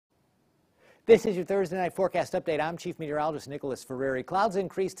This is your Thursday night forecast update. I'm Chief Meteorologist Nicholas Ferreri. Clouds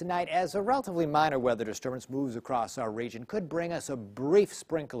increase tonight as a relatively minor weather disturbance moves across our region. Could bring us a brief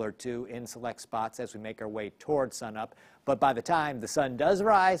sprinkle or two in select spots as we make our way toward sunup. But by the time the sun does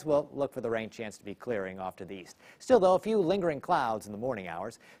rise, we'll look for the rain chance to be clearing off to the east. Still, though, a few lingering clouds in the morning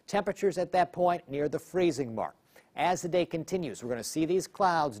hours. Temperatures at that point near the freezing mark. As the day continues, we're going to see these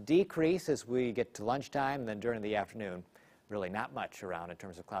clouds decrease as we get to lunchtime and then during the afternoon. Really not much around in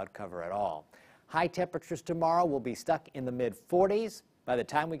terms of cloud cover at all. High temperatures tomorrow will be stuck in the mid-40s. By the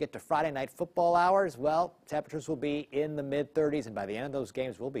time we get to Friday night football hours, well, temperatures will be in the mid-30s, and by the end of those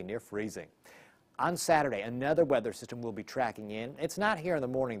games, we'll be near freezing. On Saturday, another weather system will be tracking in. It's not here in the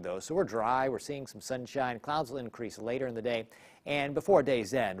morning, though, so we're dry. We're seeing some sunshine. Clouds will increase later in the day, and before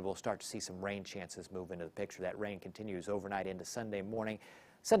day's end, we'll start to see some rain chances move into the picture. That rain continues overnight into Sunday morning.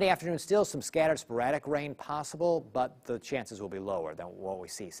 Sunday afternoon, still some scattered sporadic rain possible, but the chances will be lower than what we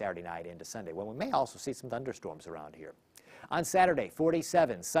see Saturday night into Sunday, when we may also see some thunderstorms around here. On Saturday,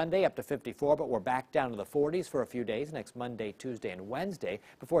 47. Sunday up to 54, but we're back down to the 40s for a few days next Monday, Tuesday, and Wednesday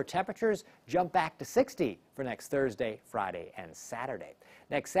before temperatures jump back to 60 for next Thursday, Friday, and Saturday.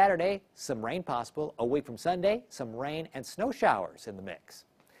 Next Saturday, some rain possible. A week from Sunday, some rain and snow showers in the mix.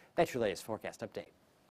 That's your latest forecast update.